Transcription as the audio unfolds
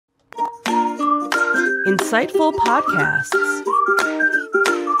Insightful podcasts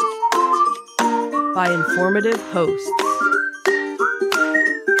by informative hosts.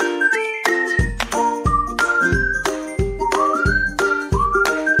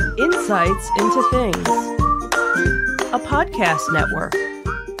 Insights into Things, a podcast network.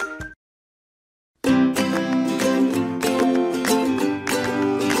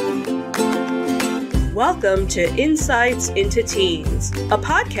 Welcome to Insights into Teens, a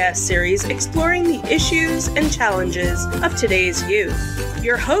podcast series exploring the issues and challenges of today's youth.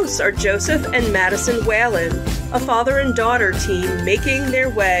 Your hosts are Joseph and Madison Whalen, a father and daughter team making their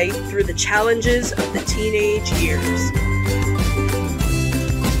way through the challenges of the teenage years.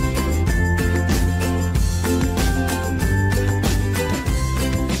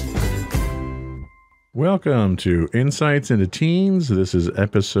 Welcome to Insights into Teens. This is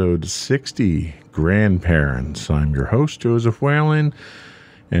episode 60, Grandparents. I'm your host, Joseph Whalen,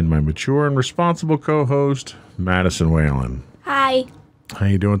 and my mature and responsible co-host, Madison Whalen. Hi. How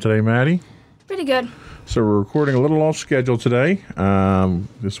you doing today, Maddie? Pretty good. So we're recording a little off schedule today.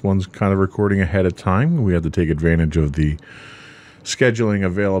 This one's kind of recording ahead of time. We had to take advantage of the scheduling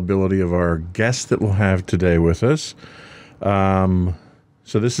availability of our guest that we'll have today with us.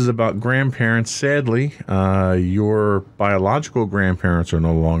 So this is about grandparents. Sadly, your biological grandparents are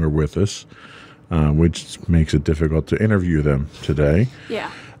no longer with us, which makes it difficult to interview them today. Yeah.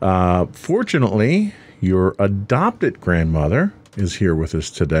 Fortunately, your adopted grandmother is here with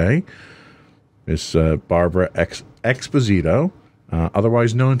us today. Miss Barbara Exposito,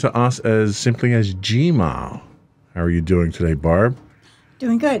 otherwise known to us as simply as G-Ma. How are you doing today, Barb?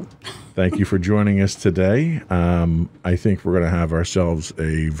 Doing good. Thank you for joining us today. I think we're going to have ourselves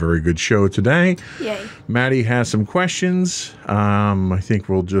a very good show today. Yay. Maddie has some questions. I think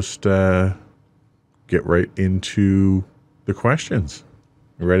we'll just get right into the questions.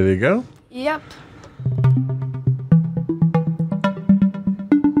 You ready to go? Yep.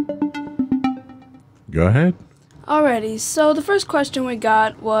 Go ahead. Alrighty, so the first question we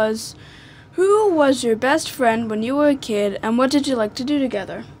got was, who was your best friend when you were a kid, and what did you like to do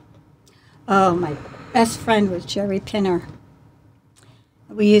together? Oh, my best friend was Jerry Pinner.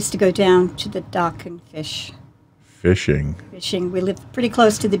 We used to go down to the dock and fish. Fishing. Fishing. We lived pretty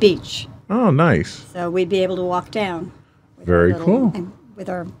close to the beach, Oh, nice. so we'd be able to walk down. With Very our cool. And with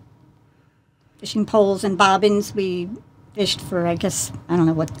our fishing poles and bobbins, we fished for, I guess, I don't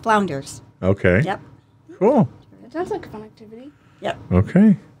know what, flounders. Okay. Yep. Cool. That sounds like a fun activity. Yep.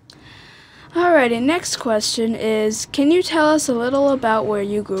 Okay. Alrighty, next question is, can you tell us a little about where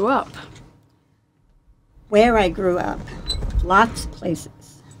you grew up? Where I grew up, lots of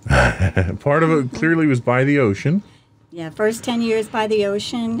places. Part of it clearly was by the ocean. Yeah, first 10 years by the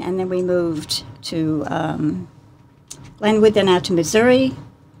ocean, and then we moved to Glenwood, then out to Missouri.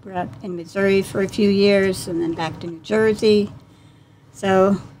 We're out in Missouri for a few years, and then back to New Jersey.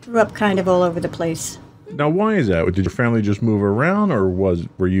 So, grew up kind of all over the place. Now, why is that? Did your family just move around, or was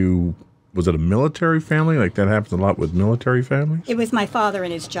it a military family? Like that happens a lot with military families? It was my father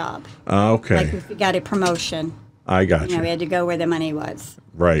and his job. Okay. Like if we got a promotion, I got we you. had to go where the money was.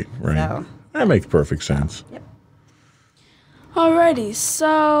 Right. So. That makes perfect sense. Yep. Alrighty,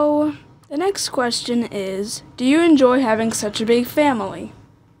 so the next question is, do you enjoy having such a big family?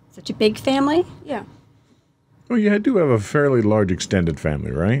 Such a big family? Yeah. Well, you do have a fairly large extended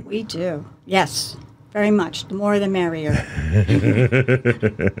family, right? We do. Yes, very much. The more the merrier.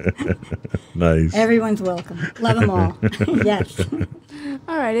 Nice. Everyone's welcome. Love them all. Yes.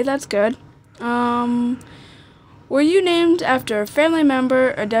 Alrighty, that's good. Were you named after a family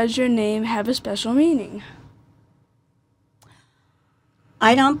member, or does your name have a special meaning?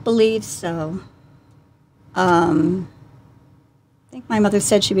 I don't believe so. I think my mother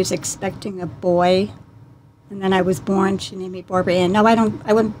said she was expecting a boy, and then I was born. She named me Barbara Ann. No,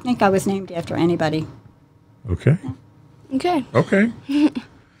 I wouldn't think I was named after anybody. Okay. Okay. Okay.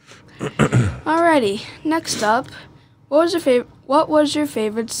 Alrighty. Next up, what was your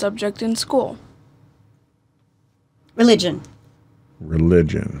favorite subject in school? Religion.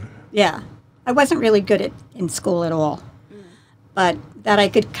 Religion. Yeah. I wasn't really good in school at all, but that I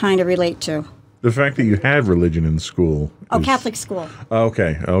could kind of relate to. The fact that you had religion in school. Oh, is- Catholic school.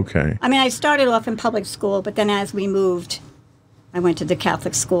 Okay. I mean, I started off in public school, but then as we moved, I went to the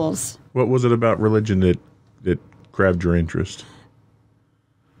Catholic schools. What was it about religion that grabbed your interest?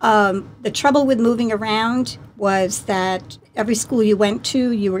 The trouble with moving around was that every school you went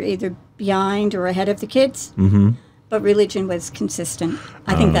to, you were either behind or ahead of the kids. Mm-hmm. But religion was consistent.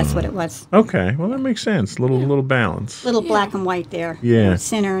 I think that's what it was. Okay. Well, that makes sense. Little balance. Little black and white there. Yeah. You know,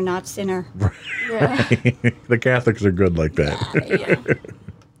 sinner, not sinner. Yeah. The Catholics are good like that. Yeah.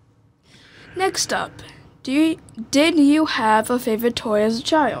 Next up, did you have a favorite toy as a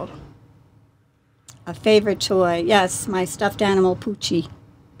child? A favorite toy? Yes, my stuffed animal Poochie.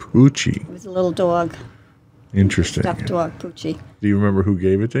 Poochie. It was a little dog. Interesting. Stuffed dog Poochie. Do you remember who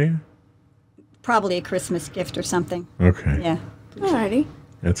gave it to you? Probably a Christmas gift or something. Okay. Yeah. Alrighty.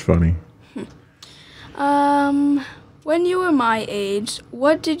 That's funny. When you were my age,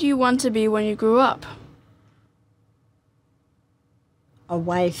 what did you want to be when you grew up? A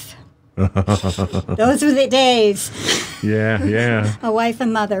wife. Those were the days. Yeah. A wife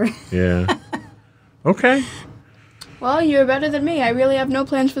and mother. Yeah. Okay. Well, you're better than me. I really have no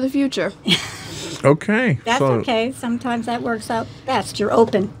plans for the future. Okay. That's okay. Sometimes that works out best. You're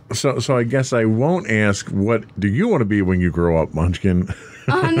open. So I guess I won't ask what do you want to be when you grow up, Munchkin?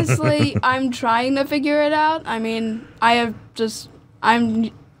 Honestly, I'm trying to figure it out. I mean, I've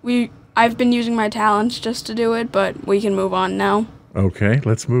been using my talents just to do it, but we can move on now. Okay,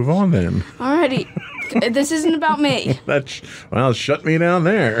 let's move on then. Alrighty. This isn't about me. Well, shut me down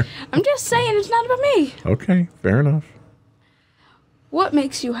there. I'm just saying it's not about me. Okay, fair enough. What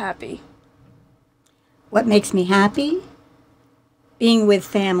makes you happy? What makes me happy? Being with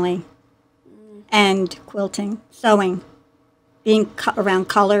family and quilting, sewing, being around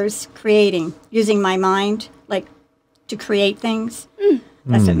colors, creating, using my mind like to create things.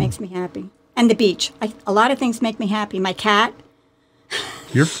 That's what makes me happy. And the beach. A lot of things make me happy. My cat.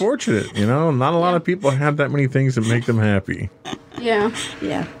 You're fortunate, Not a lot of people have that many things that make them happy. Yeah.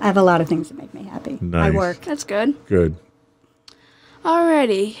 Yeah, I have a lot of things that make me happy. Nice. I work. That's good. Good.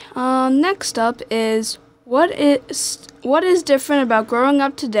 Alrighty. Next up is what is different about growing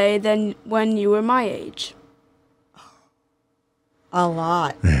up today than when you were my age? A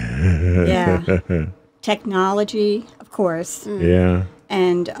lot. Yeah. Technology, of course. Yeah.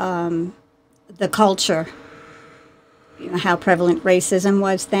 And the culture. How prevalent racism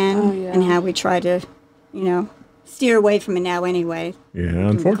was then and how we try to, steer away from it now anyway. Yeah,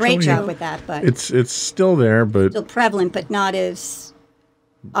 unfortunately. Great job with that, but it's still there, but still prevalent, but not as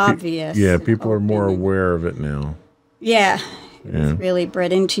obvious. Yeah, people are more aware of it now. Yeah. It's really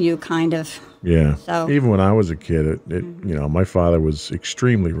bred into you, kind of. Yeah. So. Even when I was a kid, my father was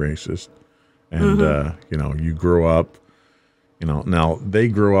extremely racist. And, you grow up, now they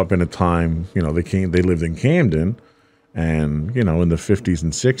grew up in a time, they lived in Camden. And, in the 50s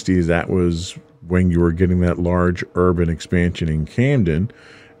and 60s, that was when you were getting that large urban expansion in Camden.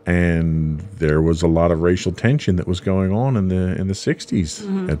 And there was a lot of racial tension that was going on in the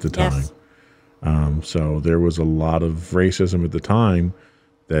 60s at the time. Yes. So there was a lot of racism at the time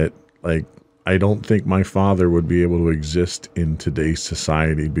that, I don't think my father would be able to exist in today's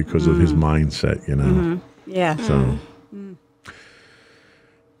society because of his mindset, Yeah. So,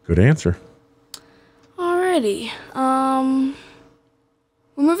 good answer. Alrighty.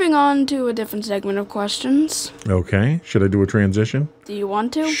 We're moving on to a different segment of questions. Okay. Should I do a transition? Do you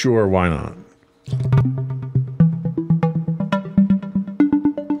want to? Sure, why not?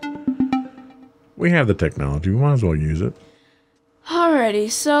 We have the technology. We might as well use it.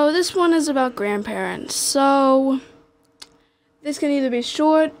 Alrighty, so this one is about grandparents. So this can either be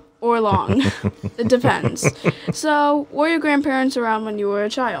short or long. It depends. So, were your grandparents around when you were a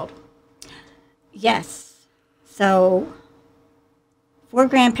child? Yes. So, 4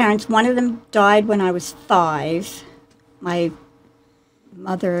 grandparents. One of them died when I was 5. My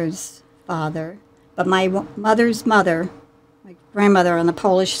mother's father. But my mother's mother, my grandmother on the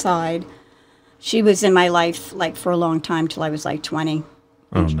Polish side, she was in my life for a long time till I was 20.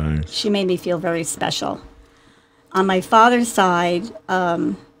 Oh, nice. She made me feel very special. On my father's side,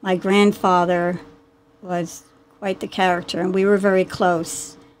 my grandfather was quite the character, and we were very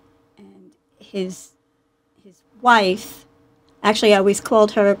close. And his wife, actually I always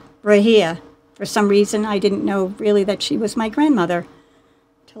called her Brahia. For some reason, I didn't know really that she was my grandmother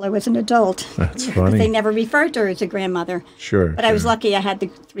till I was an adult. That's funny. They never referred to her as a grandmother. Sure. But I was lucky I had the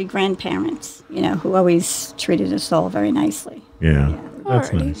 3 grandparents, who always treated us all very nicely. Yeah.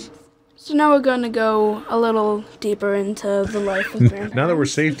 That's Alrighty. nice. So now we're going to go a little deeper into the life of grandparents. Now that we're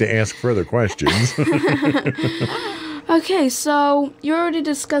safe to ask further questions. Okay, so you already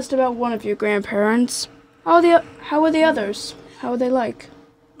discussed about one of your grandparents. How are the others? How are they like?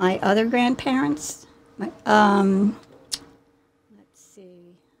 My other grandparents, let's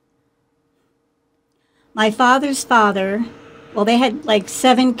see. My father's father, well, they had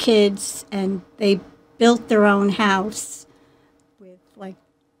 7 kids, and they built their own house with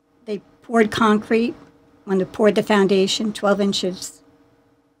they poured concrete when they poured the foundation, 12 inches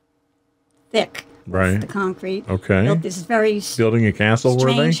thick. Right. The concrete. Okay. Built this very Building a castle, were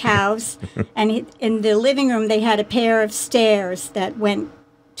they? strange house. And in the living room, they had a pair of stairs that went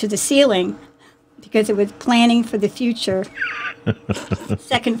to the ceiling because it was planning for the future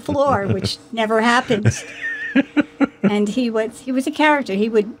second floor, which never happens. And he was a character. He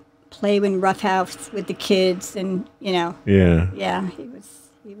would play in Rough House with the kids, and Yeah. yeah,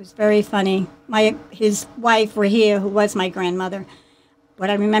 he was very funny. His wife, Rahia, who was my grandmother, what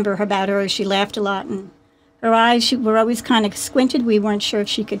I remember about her is she laughed a lot, and her eyes were always kind of squinted. We weren't sure if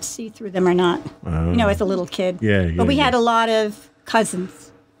she could see through them or not, as a little kid. Yeah, But we yeah. had a lot of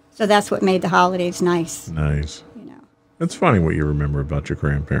cousins, so that's what made the holidays nice. Nice. It's funny what you remember about your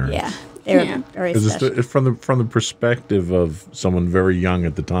grandparents. Yeah, they were Yeah. very Is special. this from the perspective of someone very young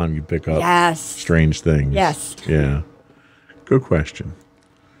at the time, you pick up Yes. strange things. Yes. Yeah. Good question.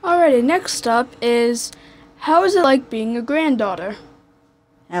 Alrighty, next up is how is it like being a granddaughter?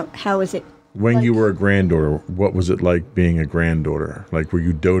 How is it? When you were a granddaughter, what was it like being a granddaughter? Like, were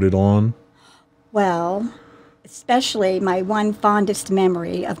you doted on? Well, especially my one fondest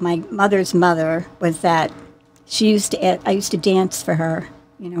memory of my mother's mother was that I used to dance for her,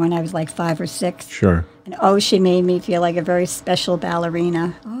 when I was like 5 or 6. Sure. And she made me feel like a very special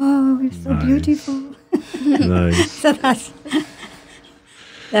ballerina. Oh, you're so Nice. beautiful. Nice. So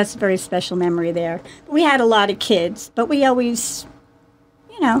that's a very special memory there. We had a lot of kids, but we always,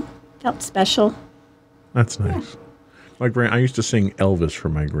 felt special. That's nice. I used to sing Elvis for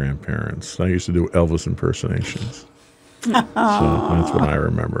my grandparents. I used to do Elvis impersonations. So that's what I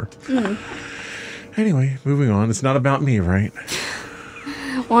remember. Anyway, moving on. It's not about me, right?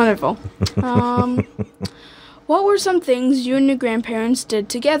 Wonderful. What were some things you and your grandparents did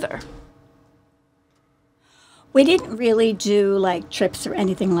together? We didn't really do like trips or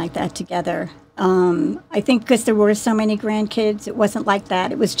anything like that together. I think because there were so many grandkids, it wasn't like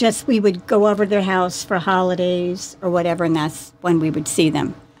that. It was just we would go over to their house for holidays or whatever, and that's when we would see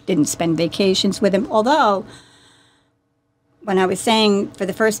them. Didn't spend vacations with them. Although, when I was saying for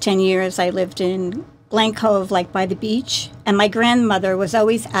the first 10 years, I lived in Glen Cove, like by the beach, and my grandmother was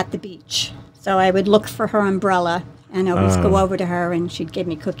always at the beach. So I would look for her umbrella and always go over to her, and she'd give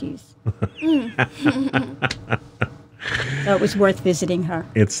me cookies. So it was worth visiting her.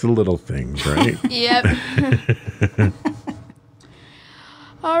 It's the little things, right? Yep.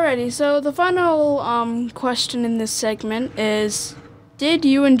 Alrighty, so the final question in this segment is, did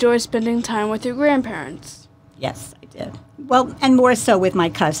you enjoy spending time with your grandparents? Yes, I did. Well, and more so with my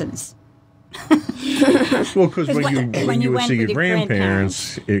cousins. Well, because when you would went see your with your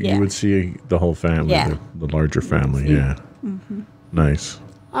grandparents, Yeah. you would see the whole family, Yeah. the larger family. Yeah. Nice.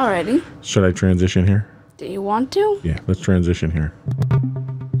 Alrighty. Should I transition here? Do you want to? Yeah, let's transition here.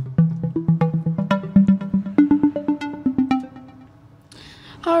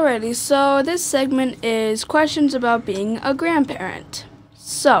 Alrighty, so this segment is questions about being a grandparent.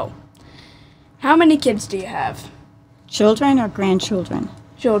 So, how many kids do you have? Children or grandchildren?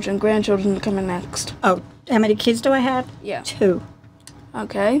 Children, grandchildren coming next. Oh, how many kids do I have? Yeah. 2.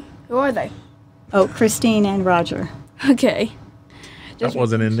 Okay. Who are they? Oh, Christine and Roger. Okay. That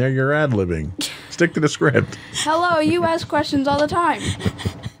wasn't in there. You're ad-libbing. Stick to the script. Hello, you ask questions all the time.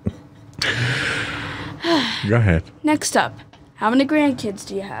 Go ahead. Next up, how many grandkids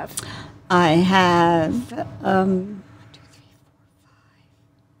do you have? I have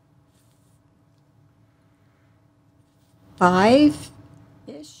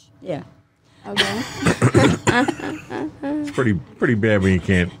 5-ish. Yeah. Okay. It's pretty bad when you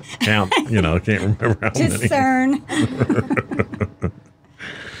can't count. Can't remember how many. Discern.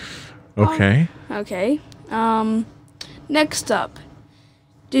 Okay. Okay. Next up,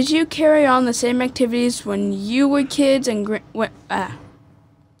 did you carry on the same activities when you were kids and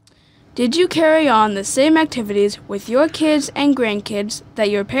Did you carry on the same activities with your kids and grandkids that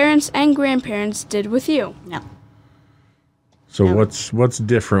your parents and grandparents did with you? No. So No. what's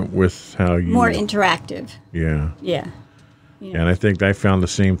different with how you? More interactive. Yeah. Yeah. And I think I found the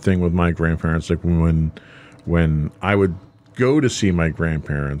same thing with my grandparents. Like when I would go to see my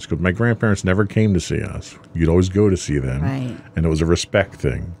grandparents, because my grandparents never came to see us. You'd always go to see them. Right. And it was a respect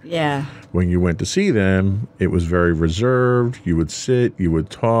thing. Yeah. When you went to see them, it was very reserved. You would sit, you would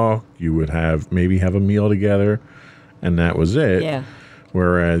talk, you would maybe have a meal together, and that was it. Yeah.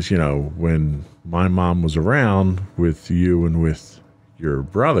 Whereas, when my mom was around with you and with your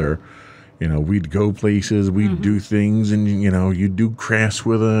brother, we'd go places, we'd do things, and, you'd do crafts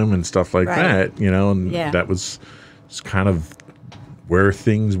with them and stuff like Right. that, and Yeah. that was kind of where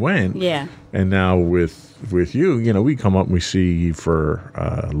things went. Yeah. And now with you, we come up and we see you for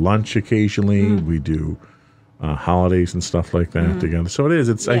lunch occasionally. We do holidays and stuff like that together. So it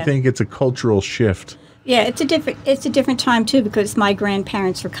is. I Yeah. think it's a cultural shift Yeah, it's a different time too because my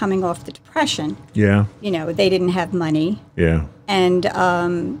grandparents were coming off the Depression. Yeah. You know, they didn't have money, Yeah. and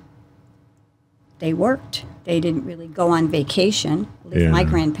they worked. They didn't really go on vacation. At least my Yeah.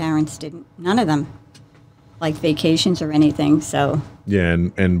 grandparents didn't. None of them like vacations or anything. So Yeah,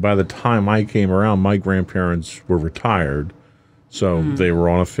 and by the time I came around, my grandparents were retired, so they were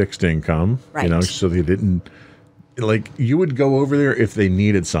on a fixed income, you know, Right. so they didn't, like, you would go over there if they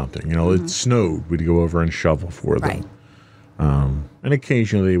needed something, you know, it snowed, we'd go over and shovel for them. right. And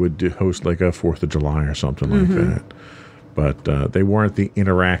occasionally they would host like a 4th of July or something like that. But they weren't the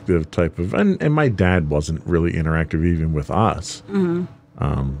interactive type of, and my dad wasn't really interactive even with us.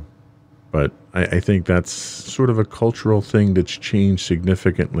 But I think that's sort of a cultural thing that's changed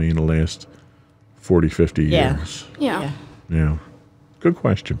significantly in the last 40, 50 Yeah. years. Yeah. Yeah. Good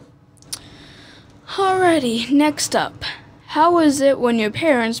question. Alrighty, next up. How was it when your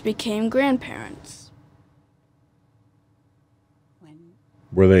parents became grandparents?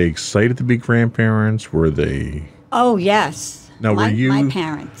 Were they excited to be grandparents? Were they, Oh yes. Now, were my you-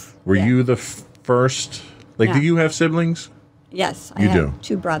 parents? were Yeah. you the first, like, Yeah. do you have siblings? Yes, I You have do?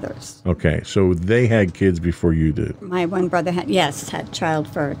 2 brothers. Okay, so they had kids before you did. My one brother had child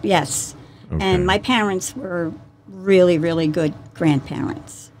first. Yes, Okay. and my parents were really, really good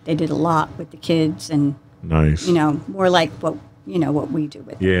grandparents. They did a lot with the kids, and Nice. you know, more like what we do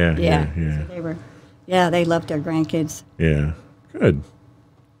with them. Yeah, yeah. So they were, they loved their grandkids. Yeah. Good.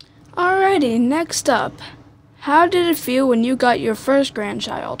 Alrighty, next up. How did it feel when you got your first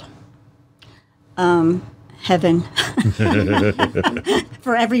grandchild? Heaven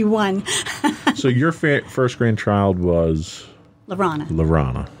for everyone. So your first grandchild was Lorana.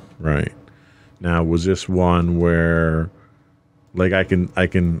 Lorana, right? Now, was this one where, like, I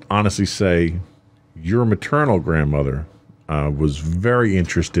can honestly say, your maternal grandmother was very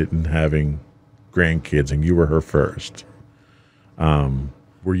interested in having grandkids, and you were her first.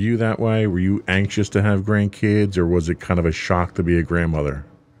 Were you that way? Were you anxious to have grandkids, or was it kind of a shock to be a grandmother?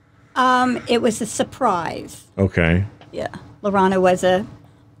 It was a surprise. Okay. Yeah, Lorana was a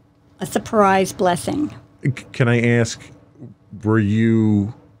surprise blessing. Can I ask, were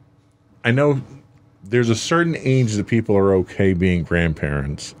you, I know there's a certain age that people are okay being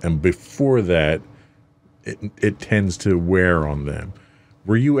grandparents, and before that, it tends to wear on them.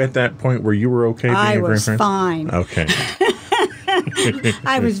 Were you at that point where you were okay being I a was grandparent? fine. Okay.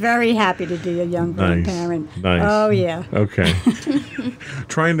 I was very happy to be a young Nice. grandparent. Nice. Oh yeah. Okay.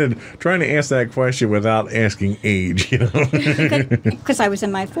 trying to ask that question without asking age, you know. Because I was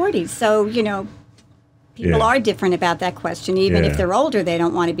in my 40s, so you know, people Yeah. are different about that question. Even Yeah. if they're older, they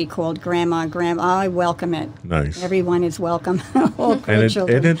don't want to be called grandma. I welcome it. Nice. Everyone is welcome. All And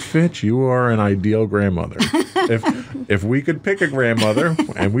grandchildren. it fits. You are an ideal grandmother. if we could pick a grandmother,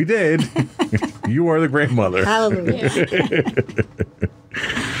 and we did, you are the grandmother. Hallelujah.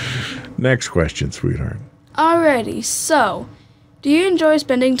 Next question, sweetheart. Alrighty, so, do you enjoy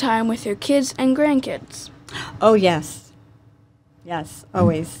spending time with your kids and grandkids? Oh yes. Yes,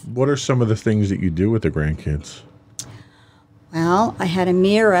 always. What are some of the things that you do with the grandkids? Well, I had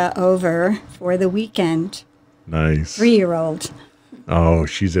Amira over for the weekend. Nice. 3-year-old. Oh,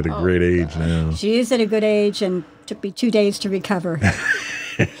 she's at a great age now. She is at a good age and took me 2 days to recover.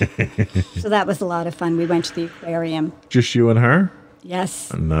 So that was a lot of fun. We went to the aquarium. Just you and her?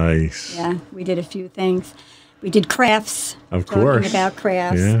 Yes. Nice. Yeah, we did a few things. We did crafts. Of Talking course. about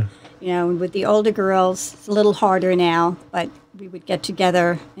crafts. Yeah. You know, with the older girls, it's a little harder now, but we would get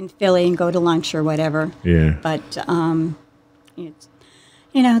together in Philly and go to lunch or whatever. Yeah. But, it's,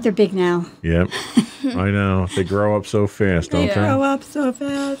 you know, they're big now. Yep. I know. They grow up so fast, don't Yeah. they? Grow up so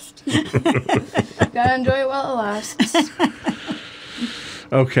fast. Gotta enjoy it while it lasts.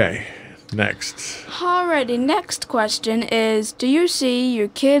 Okay. Next. Alrighty, next question is, do you see your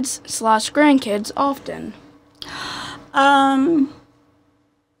kids/grandkids often?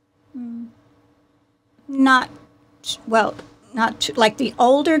 Not, well, like the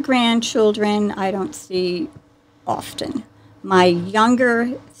older grandchildren, I don't see often. My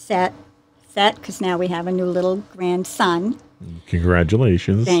younger set, because now we have a new little grandson.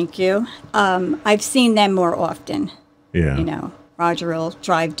 Congratulations. Thank you. I've seen them more often. Yeah. You know, Roger will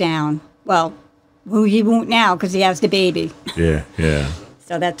drive down. Well, he won't now because he has the baby. Yeah. Yeah.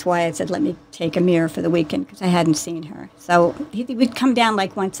 So that's why I said, let me take Amir for the weekend because I hadn't seen her. So he would come down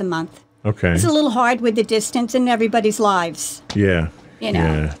like once a month. Okay. It's a little hard with the distance in everybody's lives. Yeah. You know.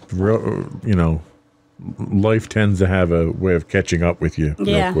 Yeah. You know, life tends to have a way of catching up with you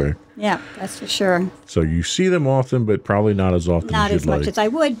real quick. Yeah, that's for sure. So you see them often, but probably not as often Not as as you'd much like. as I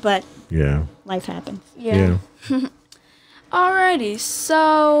would, but Yeah. life happens. Yeah. Alrighty,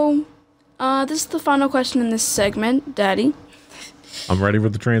 so, This is the final question in this segment, Daddy. I'm ready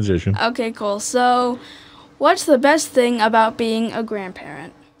with the transition. Okay, cool. So, what's the best thing about being a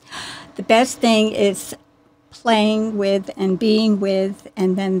grandparent? The best thing is playing with and being with,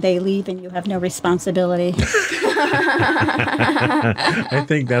 and then they leave and you have no responsibility. I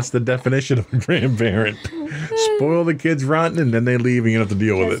think that's the definition of a grandparent. Spoil the kids rotten, and then they leave, and you don't have to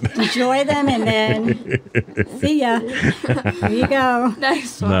deal with it. Enjoy them, and then see ya. There you go.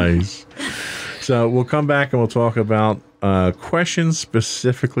 Nice one. Nice. So we'll come back and we'll talk about questions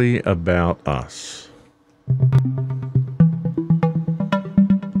specifically about us.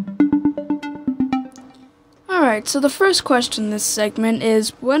 Alright, so the first question in this segment is,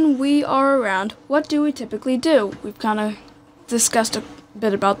 when we are around, what do we typically do? We've kind of discussed a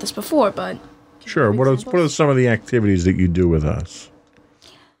bit about this before, but... Sure. What are some of the activities that you do with us?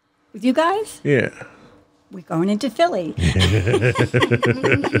 With you guys? Yeah. We're going into Philly.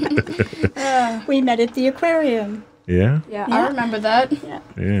 We met at the aquarium. Yeah? Yeah, Yeah. I remember that. Yeah.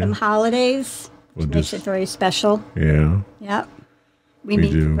 Yeah. Some holidays, We'll which makes it just- very special. Yeah. Yep. We We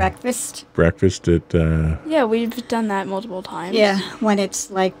meet do. for breakfast. Breakfast at, Yeah, we've done that multiple times. Yeah, when it's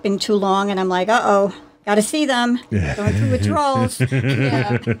like been too long and I'm like, uh-oh, gotta see them. Going through withdrawals.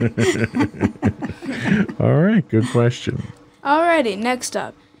 Yeah. all right. Good question. Alrighty, next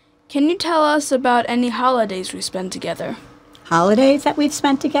up. Can you tell us about any holidays we spend together? Holidays that we've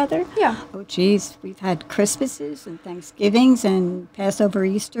spent together. Yeah. Oh, geez, we've had Christmases and Thanksgivings and Passover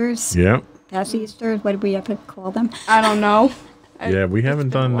Easters. Yeah. Past Easters, what did we ever call them? I don't know. Yeah, we haven't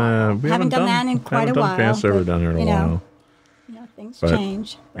done we Haven't done that in quite haven't a done while, Passover but, down here in a you know, while. You know, things But,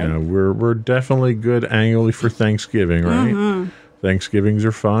 change. You know, we're definitely good annually for Thanksgiving, right? Mm-hmm. Thanksgivings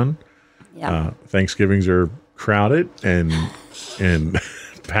are fun. Yeah. Thanksgivings are crowded and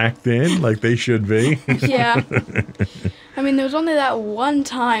packed in like they should be. Yeah. I mean, there was only that one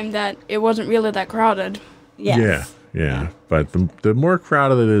time that it wasn't really that crowded. Yes. Yeah. But the more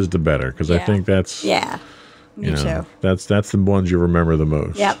crowded it is, the better, because I Yeah. think that's Yeah. Me you know, too. that's the ones you remember the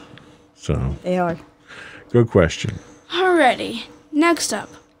most. Yep, So they are. good question. Alrighty, next up.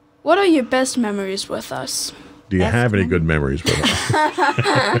 What are your best memories with us? Do you Best have any good memories with us?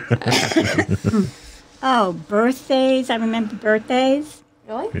 Oh, birthdays. I remember birthdays.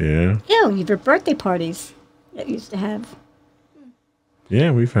 Really? Yeah. Yeah, your birthday parties that you used to have.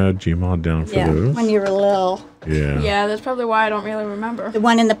 Yeah, we've had Gmod down for those. when you were little. Yeah. Yeah, that's probably why I don't really remember. The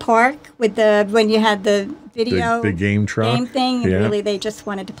one in the park with when you had the video The game truck. game thing, and Yeah. really they just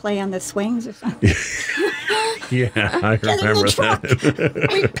wanted to play on the swings or something. Yeah, I Get in the remember truck. that.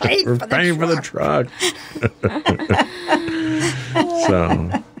 We paid We're for the paying for the truck. truck.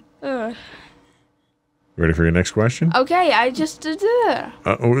 So, Ugh. ready for your next question? Okay, I just did that.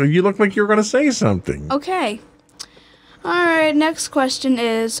 You look like you were going to say something. Okay. Alright, next question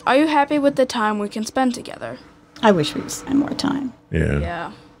is, are you happy with the time we can spend together? I wish we would spend more time. Yeah.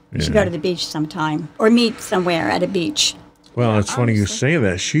 Yeah. We should go to the beach sometime or meet somewhere at a beach. Well, it's funny you honestly. say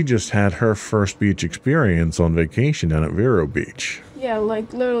that. She just had her first beach experience on vacation down at Vero Beach. Yeah,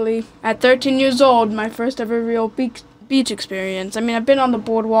 like literally at 13 years old, my first ever real beach experience. I mean, I've been on the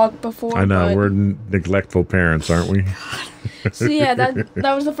boardwalk before. I know, but- we're neglectful parents, aren't we? So yeah,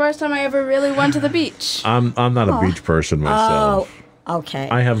 that was the first time I ever really went to the beach. I'm not a beach person myself. Oh, okay.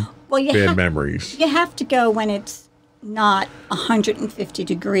 I have Well, you bad have- memories. You have to go when it's not 150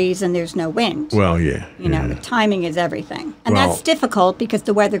 degrees and there's no wind. Well, yeah. You know, yeah. the timing is everything. And Well- that's difficult because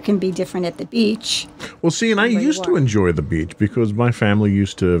the weather can be different at the beach. Well, see, and I where you used to are. enjoy the beach because my family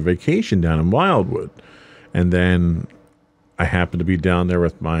used to vacation down in Wildwood. And then I happened to be down there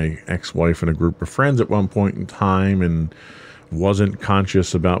with my ex-wife and a group of friends at one point in time and wasn't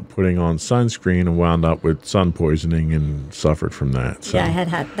conscious about putting on sunscreen and wound up with sun poisoning and suffered from that. So, Yeah,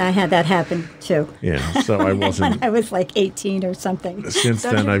 I had that happen too. yeah, so I wasn't. When I was like 18 or something. Since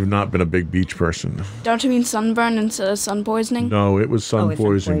then, I've not been a big beach person. Don't you mean sunburn instead of sun poisoning? No, it was sun Oh, it's sun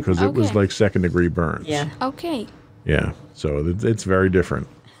poisoning because it was Okay. like second-degree burns. Okay. Yeah, so it's very different.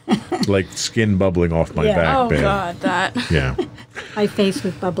 Like skin bubbling off my Yeah. back. Oh bad. god, that. Yeah, My face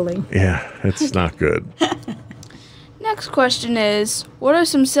was bubbling. yeah, it's not good. Next question is, what are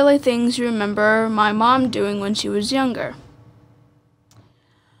some silly things you remember my mom doing when she was younger?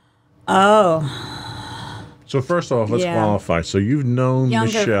 Oh, So first off, let's Yeah. qualify. So you've known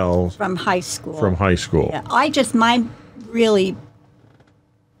younger Michelle from high school. from high school. Yeah, my really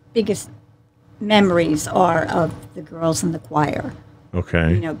biggest memories are of the girls in the choir.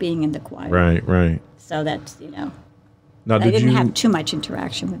 Okay. You know, being in the choir. Right, right. So that's, you know, Now, I did didn't you have too much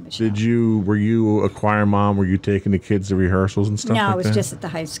interaction with Michelle. were you a choir mom? Were you taking the kids to rehearsals and stuff No, like it was that? just at the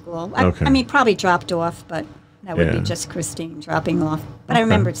high school. Okay. I mean, probably dropped off, but That would Yeah. be just Christine dropping off. But I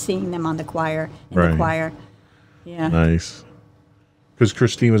remember seeing them on the choir, in Right. the choir. Yeah. Nice. Because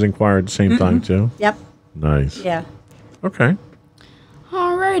Christine was in choir at the same time, too? Yep. Nice. Yeah. Okay.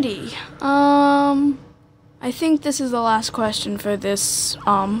 Alrighty. I think this is the last question for this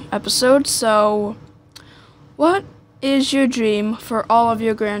episode. So, what is your dream for all of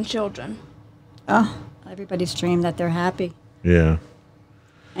your grandchildren? Oh, everybody's dream that they're happy Yeah.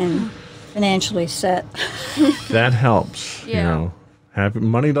 and financially set. That helps. You Yeah. know,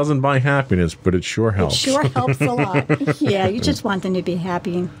 money doesn't buy happiness, but it sure It helps. sure helps a lot. Yeah, you just want them to be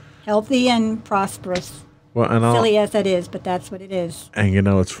happy and healthy and prosperous. Well, and Silly as that is, but that's what it is. And you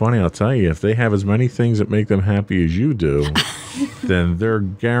know, it's funny, I'll tell you, if they have as many things that make them happy as you do, then they're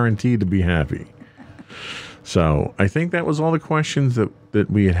guaranteed to be happy. So I think that was all the questions that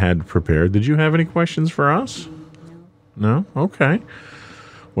we had prepared. Did you have any questions for us? No? Okay.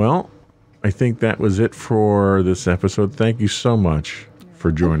 Well, I think that was it for this episode. Thank you so much for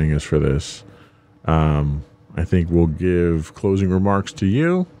joining us for this. I think we'll give closing remarks to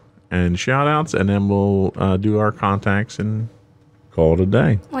you and shout outs, and then we'll do our contacts and call it a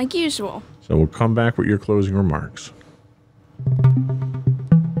day. Like usual. So we'll come back with your closing remarks.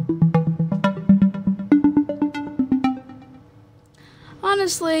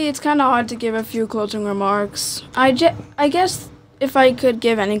 Honestly, it's kind of hard to give a few closing remarks. I guess if I could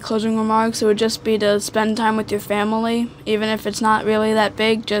give any closing remarks, it would just be to spend time with your family, even if it's not really that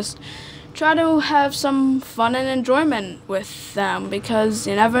big. Just try to have some fun and enjoyment with them, because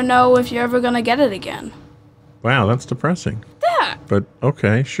you never know if you're ever going to get it again. Wow, that's depressing. Yeah. But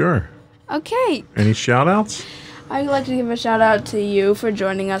okay, sure. Okay. Any shout outs? I'd like to give a shout out to you for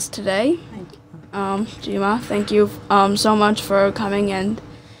joining us today. Thank you. Jima, thank you so much for coming and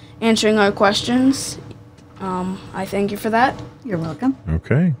answering our questions. I thank you for that. You're welcome.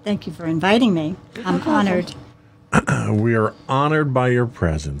 Okay. Thank you for inviting me. I'm honored. We are honored by your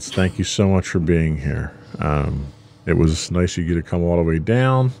presence. Thank you so much for being here. It was nice of you to come all the way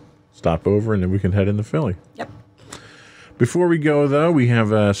down, stop over, and then we can head into Philly. Yep. Before we go, though, we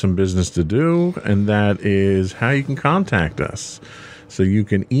have some business to do, and that is how you can contact us. So you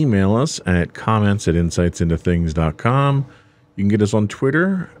can email us at comments@insightsintothings.com. You can get us on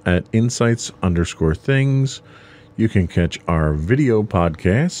Twitter at insights_things. You can catch our video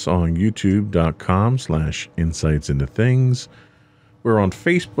podcasts on youtube.com/insightsintothings. We're on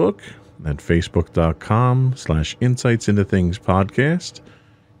Facebook at facebook.com/insightsintothingspodcast.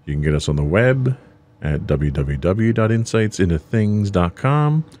 You can get us on the web at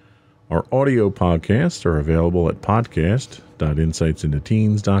www.insightsintothings.com. Our audio podcasts are available at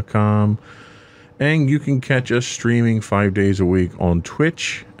podcast.insightsintoteens.com. And you can catch us streaming 5 days a week on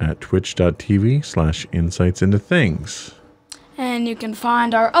Twitch at twitch.tv/insightsintothings. And you can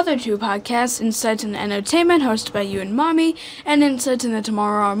find our other two podcasts, Insights into Entertainment, hosted by you and Mommy, and Insights into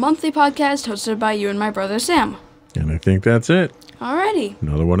Tomorrow, our monthly podcast, hosted by you and my brother Sam. And I think that's it. Alrighty.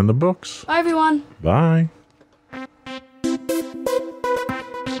 Another one in the books. Bye, everyone. Bye.